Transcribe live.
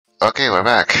Okay, we're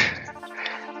back.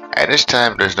 And this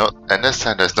time there's no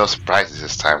surprises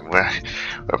this time.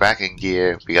 We're back in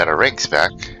gear. We got our rings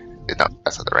back. No,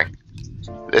 that's not the ring.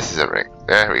 This is a ring.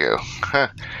 There we go.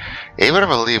 You wouldn't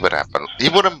believe what happened.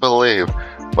 You wouldn't believe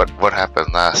what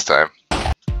happened last time.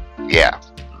 Yeah,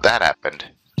 that happened.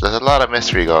 There's a lot of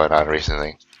mystery going on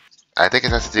recently. I think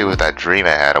it has to do with that dream I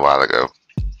had a while ago.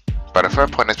 But a fair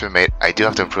point has been made. I do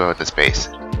have to improve with the space.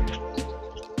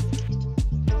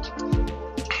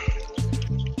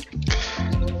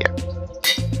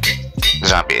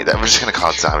 Zombie. We're just gonna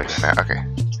call it zombie for now. Okay.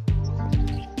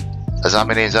 A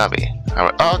zombie named Zombie.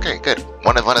 Alright. Oh, okay, good.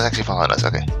 One is actually following us.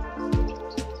 Okay.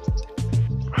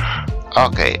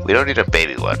 Okay, we don't need a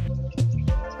baby one.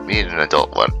 We need an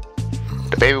adult one.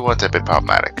 The baby one's a bit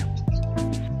problematic.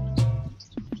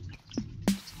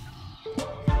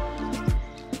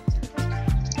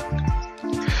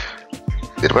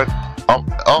 Did it work? Oh,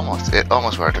 almost. It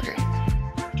almost worked. Okay.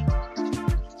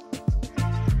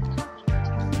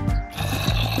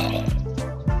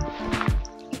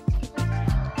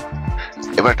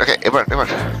 It worked, okay, it worked.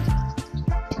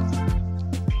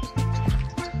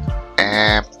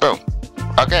 And boom.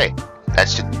 Okay. That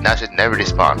should never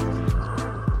despawn.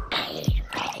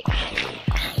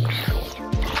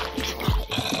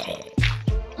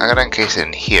 I'm gonna encase it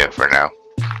in here for now.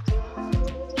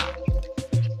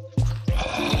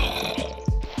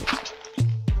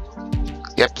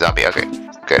 Yep, zombie, okay.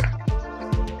 Good.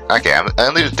 Okay, I'm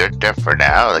gonna leave dirt for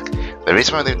now. Like, the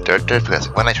reason why I'm leaving dirt is because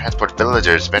when I transport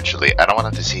villagers eventually, I don't want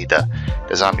them to see the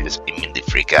zombie just immediately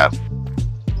freak out.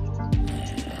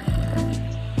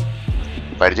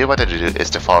 What I do want them to do is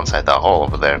to fall inside the hole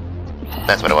over there.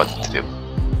 That's what I want them to do.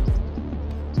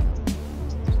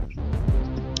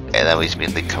 And then we just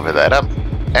immediately cover that up,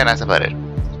 and that's about it.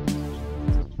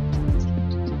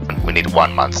 We need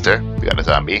one monster. We got a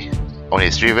zombie. Only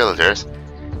 3 villagers.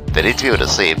 They need to be able to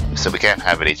sleep, so we can't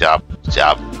have any job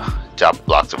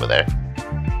blocks over there.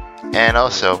 And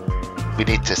also, we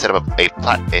need to set up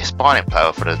a spawning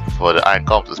plow for the iron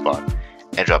golems to spawn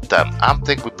and drop them. I'm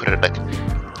thinking we put it like,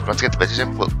 once we get the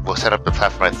vegetation, we'll set up the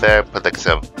platform right there. Put like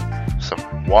some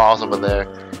walls over there.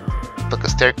 Put a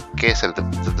staircase so the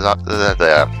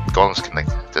golems can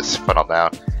like just funnel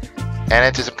down, and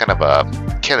into some kind of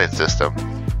a killing system.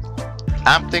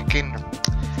 I'm thinking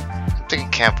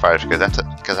campfires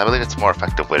because I believe it's a more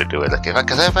effective way to do it. Like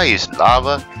if I use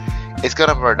lava, it's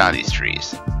gonna burn down these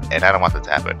trees, and I don't want that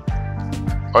to happen.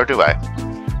 Or do I?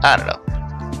 I don't know.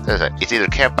 It's either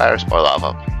campfires or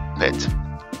lava pits.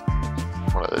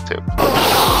 One of the two.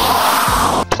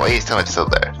 Please tell me it's still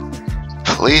there.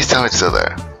 Please tell me it's still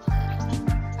there.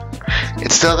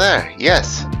 It's still there.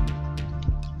 Yes.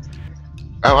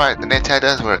 All right, the net tag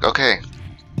does work. Okay.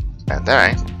 And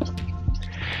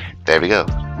there we go.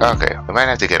 Okay, we might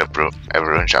have to get a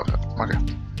ruin shop. Okay.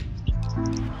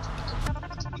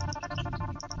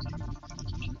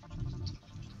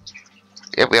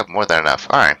 Yep, we have more than enough.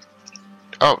 Alright.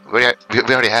 Oh, we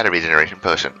already had a regeneration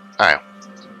potion. Alright.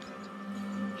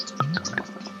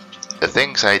 The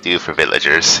things I do for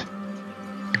villagers.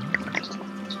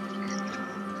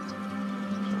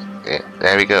 Yeah,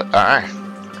 there we go. Alright.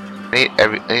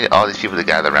 I need all these people to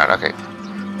gather around. Okay.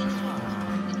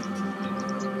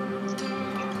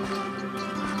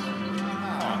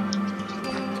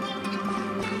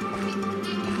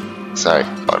 Sorry,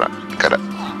 hold on. Got it.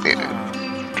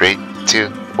 3, 2,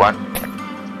 1.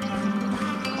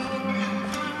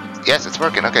 Yes, it's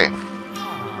working. Okay.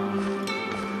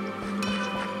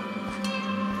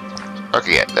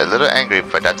 Okay, yeah, a little angry,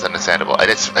 but that's understandable. I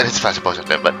did flash a potion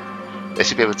then, but they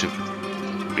should be able to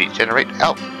regenerate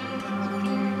health.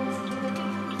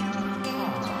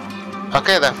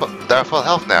 Okay, they're full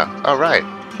health now. All right,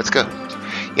 let's go.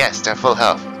 Yes, they're full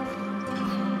health.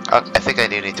 I think I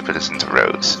do need to put this into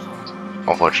rows.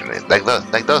 Unfortunately, like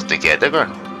those things, yeah, they're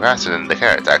going faster than the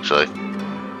carrots actually.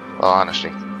 Well,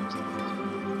 honestly.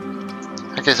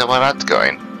 Okay, so while that's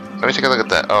going, let me take a look at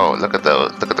that. Oh, look at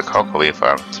those. Look at the cocoa bean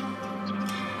farms.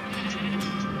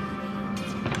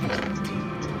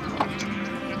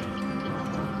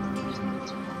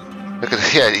 Look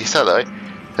at yeah, you saw that,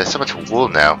 right? There's so much wool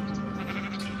now.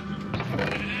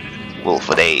 Wool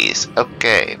for days.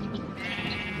 Okay.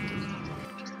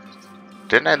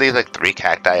 Didn't I leave like 3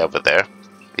 cacti over there?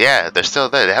 Yeah, they're still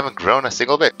there. They haven't grown a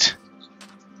single bit.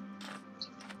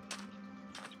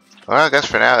 Well, I guess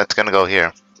for now it's gonna go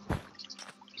here. I'm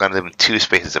gonna leave them 2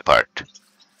 spaces apart.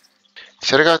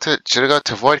 Should I go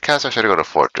to Void Castle or should I go to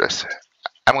Fortress?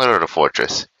 I'm gonna go to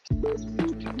Fortress.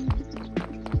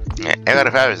 Yeah, I got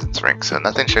a Fabulous ring, so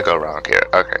nothing should go wrong here.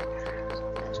 Okay.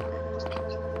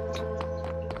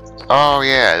 Oh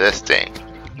yeah, this thing.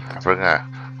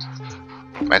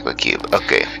 Magma cube.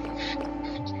 Okay.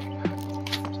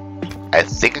 I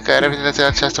think I got everything that's in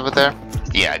that chest over there.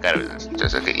 Yeah, I got everything.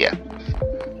 Just okay. Yeah.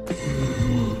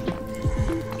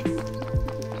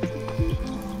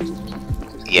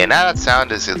 Yeah, now that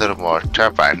sound is a little more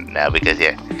terrifying now because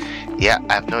yeah,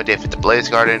 I have no idea if it's a blaze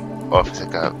garden or if it's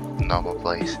like a normal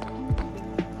blaze.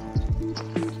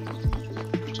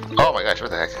 Oh my gosh, what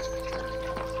the heck?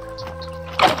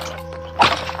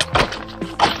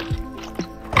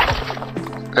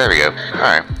 There we go.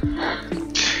 Alright.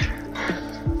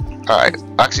 Alright.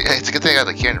 Actually, it's a good thing I got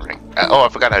the Kieran ring. Oh, I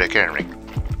forgot how to Kieran ring.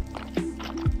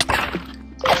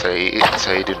 So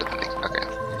you do nothing. Okay.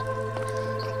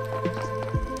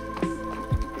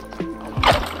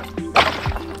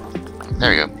 There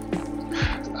we go.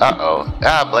 Uh-oh.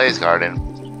 Ah, blaze garden.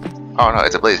 Oh no,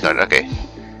 it's a blaze garden. Okay.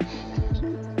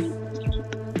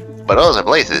 But those are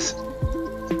blazes.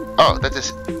 Oh, that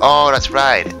is. Oh, that's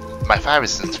right. My fire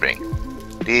resistance ring.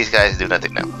 These guys do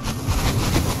nothing now.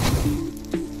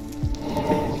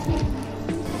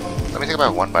 Let me think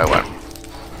about one by one.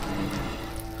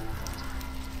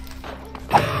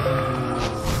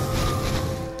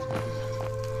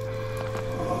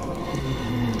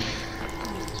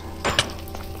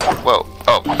 Whoa.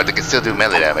 Oh, but they can still do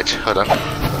melee damage. Hold on.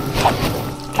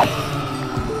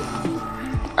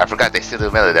 I forgot they still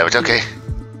do melee damage. Okay.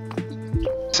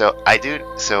 So I think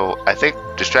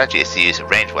the strategy is to use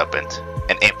ranged weapons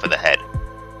and aim for the head.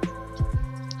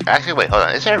 Actually, wait, hold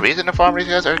on. Is there a reason to farm these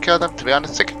guys or kill them? To be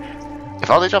honest, like, if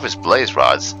all they drop is blaze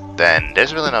rods, then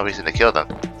there's really no reason to kill them.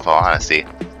 For all honesty,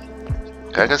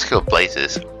 I just kill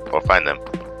blazes or find them.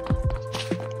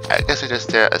 I guess they're just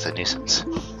there as a nuisance.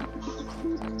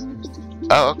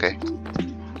 Oh, okay.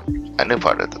 A new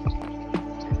part of them.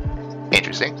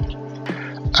 Interesting.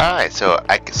 Alright, so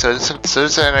this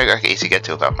is another case you get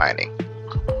to without mining.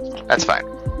 That's fine.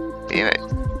 You know,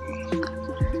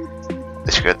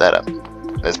 they screwed that up.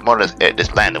 There's more to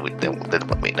this land than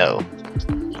what we know.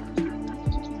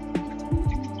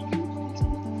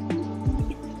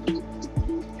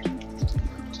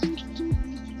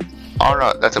 Oh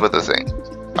no, that's about the thing.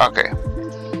 Okay.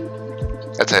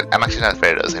 That's it. I'm actually not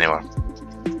afraid of those anymore.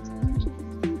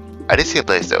 I did see a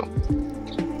blaze though.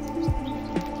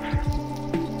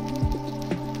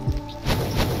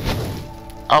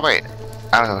 Oh wait.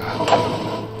 I don't know.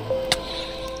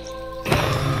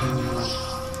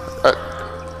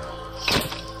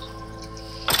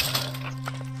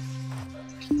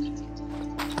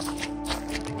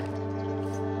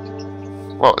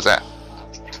 What was that?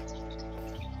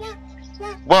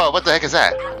 Whoa, what the heck is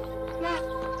that?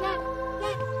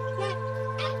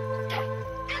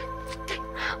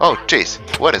 Oh jeez,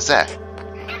 what is that?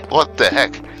 What the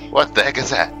heck? What the heck is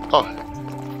that? Oh.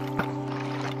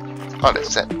 What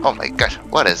is that? Oh my gosh,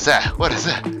 what is that? What is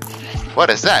that? What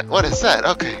is that? What is that?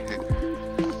 Okay.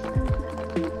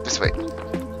 This way.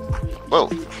 Whoa.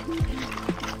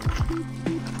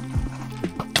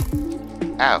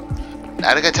 Ow.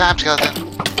 Not a good time, skeleton.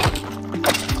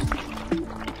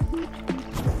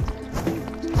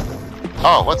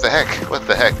 Oh, what the heck? What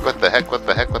the heck? What the heck? What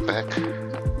the heck? What the heck?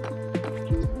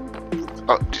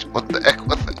 Oh, geez, what the heck?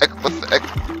 What the heck? What the heck?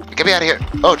 Get me out of here!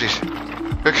 Oh, jeez.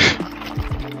 Okay.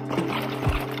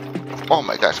 Oh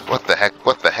my gosh! What the heck?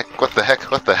 What the heck? What the heck?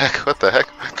 What the heck? What the heck?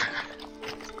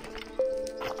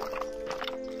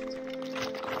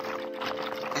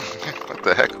 What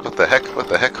the heck? What the heck? What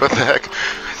the heck? What the heck?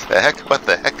 The heck? What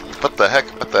the heck? What the heck?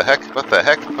 What the heck? What the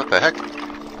heck? What the heck?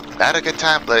 Not a good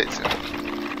time, Blades.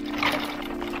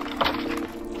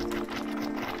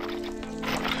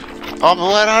 Oh, but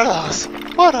what are those?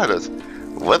 What are those?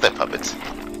 Weather puppets.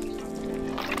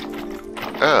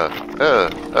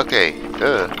 Okay.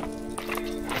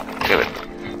 Give it.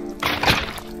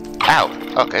 Ow.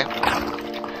 Okay.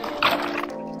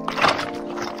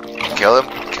 Kill them.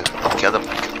 Kill them.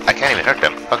 I can't even hurt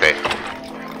them. Okay.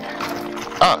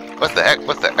 Oh, what the heck?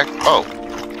 What the heck? Oh.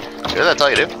 Sure, that's all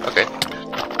you do? Okay.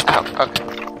 Ow. Okay.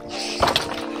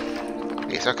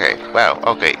 It's okay. Wow.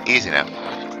 Okay. Easy now.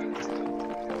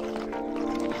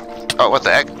 Oh, what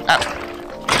the heck? Ow.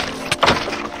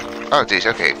 Oh, jeez,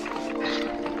 okay.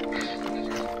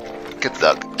 Get the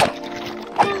dog.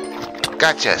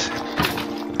 Gotcha.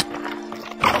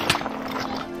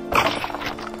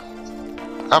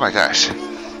 Oh my gosh.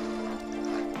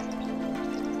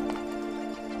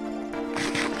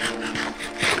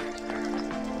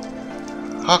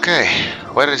 Okay,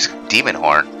 what is demon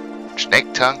horn?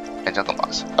 Snake tongue and jungle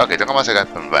moss. Okay, jungle moss I got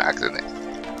from by accident.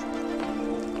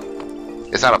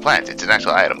 It's not a plant, it's an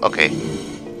actual item. Okay.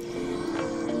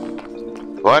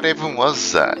 What even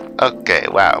was that? Okay,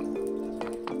 wow.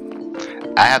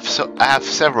 I have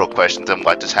several questions on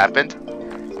what just happened.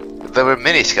 There were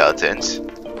mini skeletons,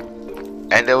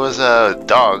 and there was a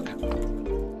dog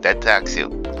that attacks you.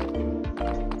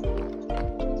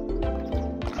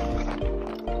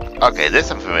 Okay, this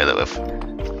I'm familiar with.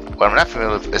 What I'm not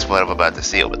familiar with is what I'm about to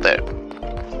see over there.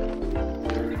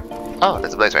 Oh,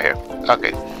 there's a blaze right here.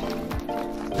 Okay.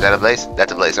 Is that a blaze?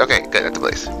 That's a blaze. Okay, good, that's a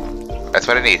blaze. That's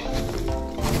what I need.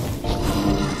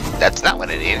 That's not what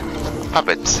I need.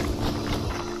 Puppets.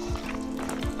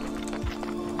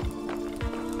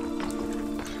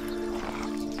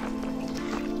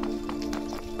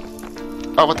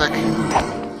 Oh, what the heck?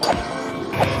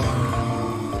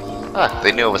 Ah,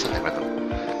 they knew it was something with them.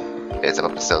 Is the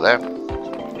puppet still there?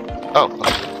 Oh.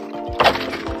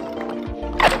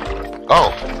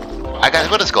 Oh! I got a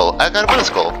Buddha skull! I got a Buddha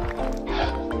skull!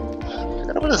 I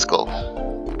got a Buddha skull!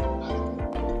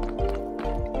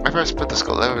 My first Buddha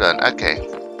skull ever done. Okay.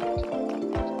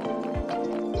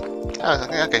 Oh,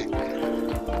 okay.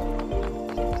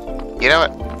 You know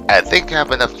what? I think I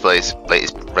have enough blaze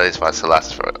spots to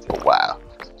last for a while.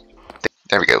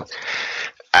 There we go.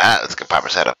 Ah, let's get proper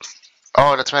setup.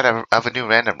 Oh, that's right. I have a new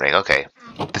random ring. Okay.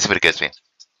 This is what it gives me.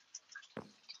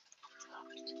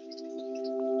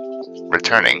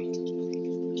 Returning.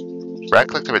 Right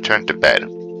click to return to bed.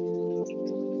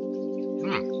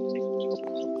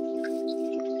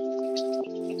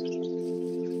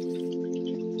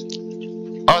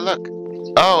 Oh, look.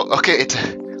 Oh, okay. It's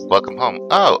welcome home.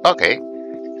 Oh, okay.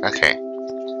 Okay.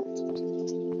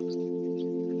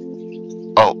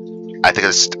 Oh, I think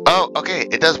it's. Oh, okay.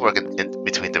 It does work in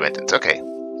between dimensions. Okay.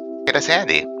 Okay, that's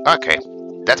handy. Okay.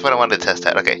 That's what I wanted to test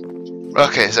out. Okay.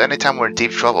 Okay, so anytime we're in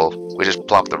deep trouble, we just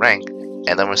plop the ring,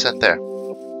 and then we're sent there.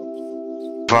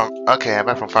 Okay, I'm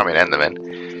back from farming Enderman.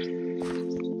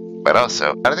 But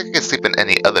also, I don't think I can sleep in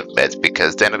any other beds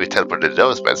because then I'll be teleported to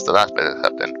those beds, the last bed that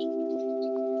happened.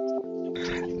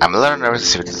 I'm a little nervous to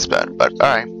see what this is about, but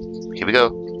alright. Here we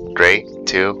go. 3,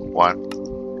 2, 1.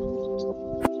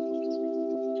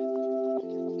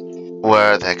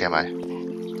 Where the heck am I?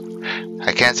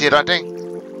 I can't see it on thing.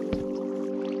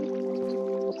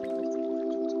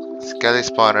 Skelly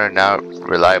spawner now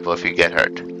reliable if you get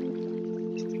hurt.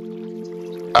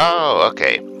 Oh,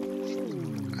 okay.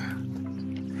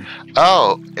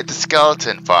 Oh, it's a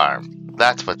skeleton farm.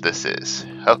 That's what this is.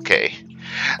 Okay.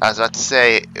 I was about to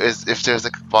say, if there's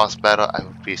a boss battle, I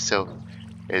would be so.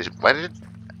 Why did?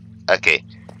 Okay,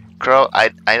 Crow.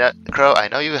 I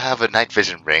know you have a night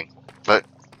vision ring, but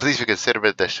please reconsider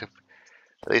it. There should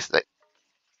at least like.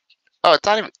 Oh,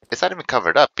 it's not even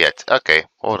covered up yet. Okay,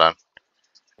 hold on.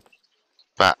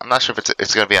 But I'm not sure if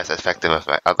it's gonna be as effective as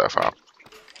my other farm.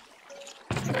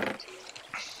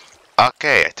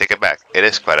 Okay, I take it back. It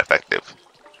is quite effective.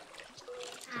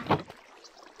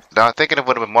 Now I'm thinking it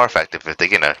would have been more effective if they,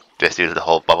 just use the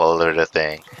whole bubble alerter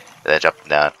thing, and then jump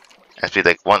down. It'd be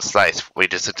like one slice. We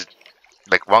just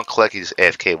like one click, you just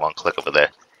AFK one click over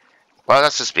there. Well,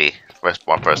 that's just me.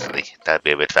 More personally, that'd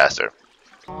be a bit faster.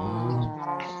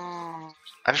 I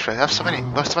just have so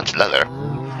much leather.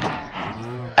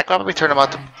 I could probably turn them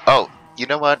out to. Oh, you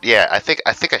know what? Yeah, I think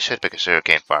I should pick a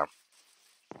sugarcane farm.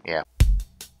 Yeah.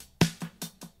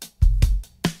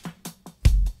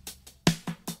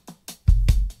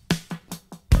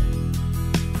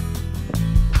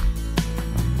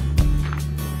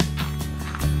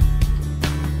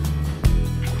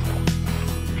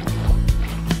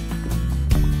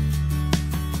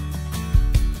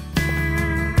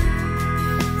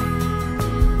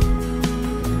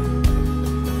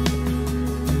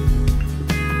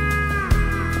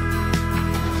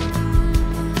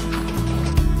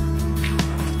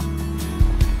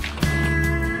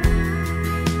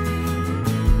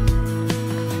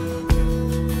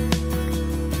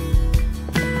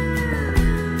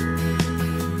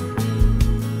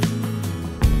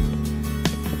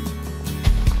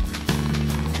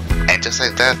 Just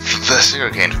like that, the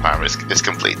sugarcane farm is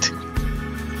complete.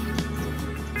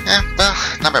 Yeah, well,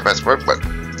 not my best work, but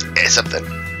it's something.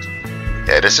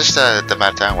 Yeah, there's just the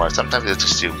amount of time where sometimes we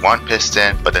just do one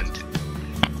piston, but then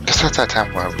just at that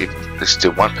time where we just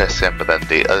do one piston, but then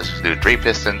the others do 3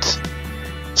 pistons.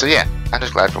 So yeah, I'm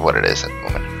just glad for what it is at the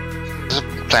moment. Just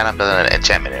plan on building an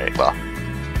enchantment area. Well,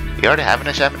 we already have an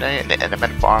enchantment area in the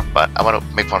Enderman farm, but I want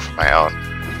to make one for my own.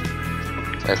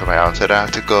 So that I don't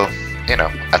have to go,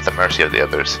 at the mercy of the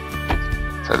others.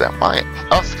 So that might.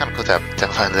 Oh, it's kind of cool to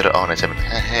have my little own enchantment.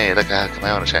 Hey, look, I have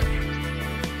my own enchantment.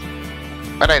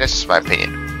 But hey, that's just my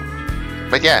opinion.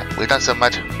 But yeah, we've done so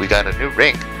much. We got a new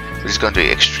ring, which is going to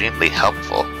be extremely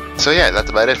helpful. So yeah, that's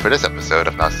about it for this episode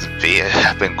of NovisSMP.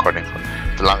 I've been recording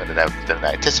for longer than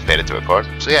I anticipated to record.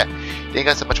 So yeah, Thank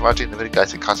you guys so much for watching the video,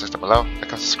 guys. And comment section below.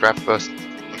 Like and subscribe for us.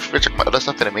 Check my other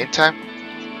stuff in the meantime.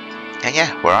 And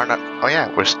yeah,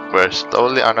 we're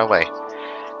slowly on our way.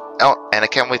 Oh, and I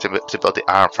can't wait to build the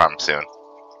iron farm soon.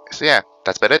 So yeah,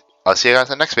 that's about it. I'll see you guys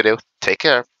in the next video. Take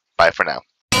care. Bye for now.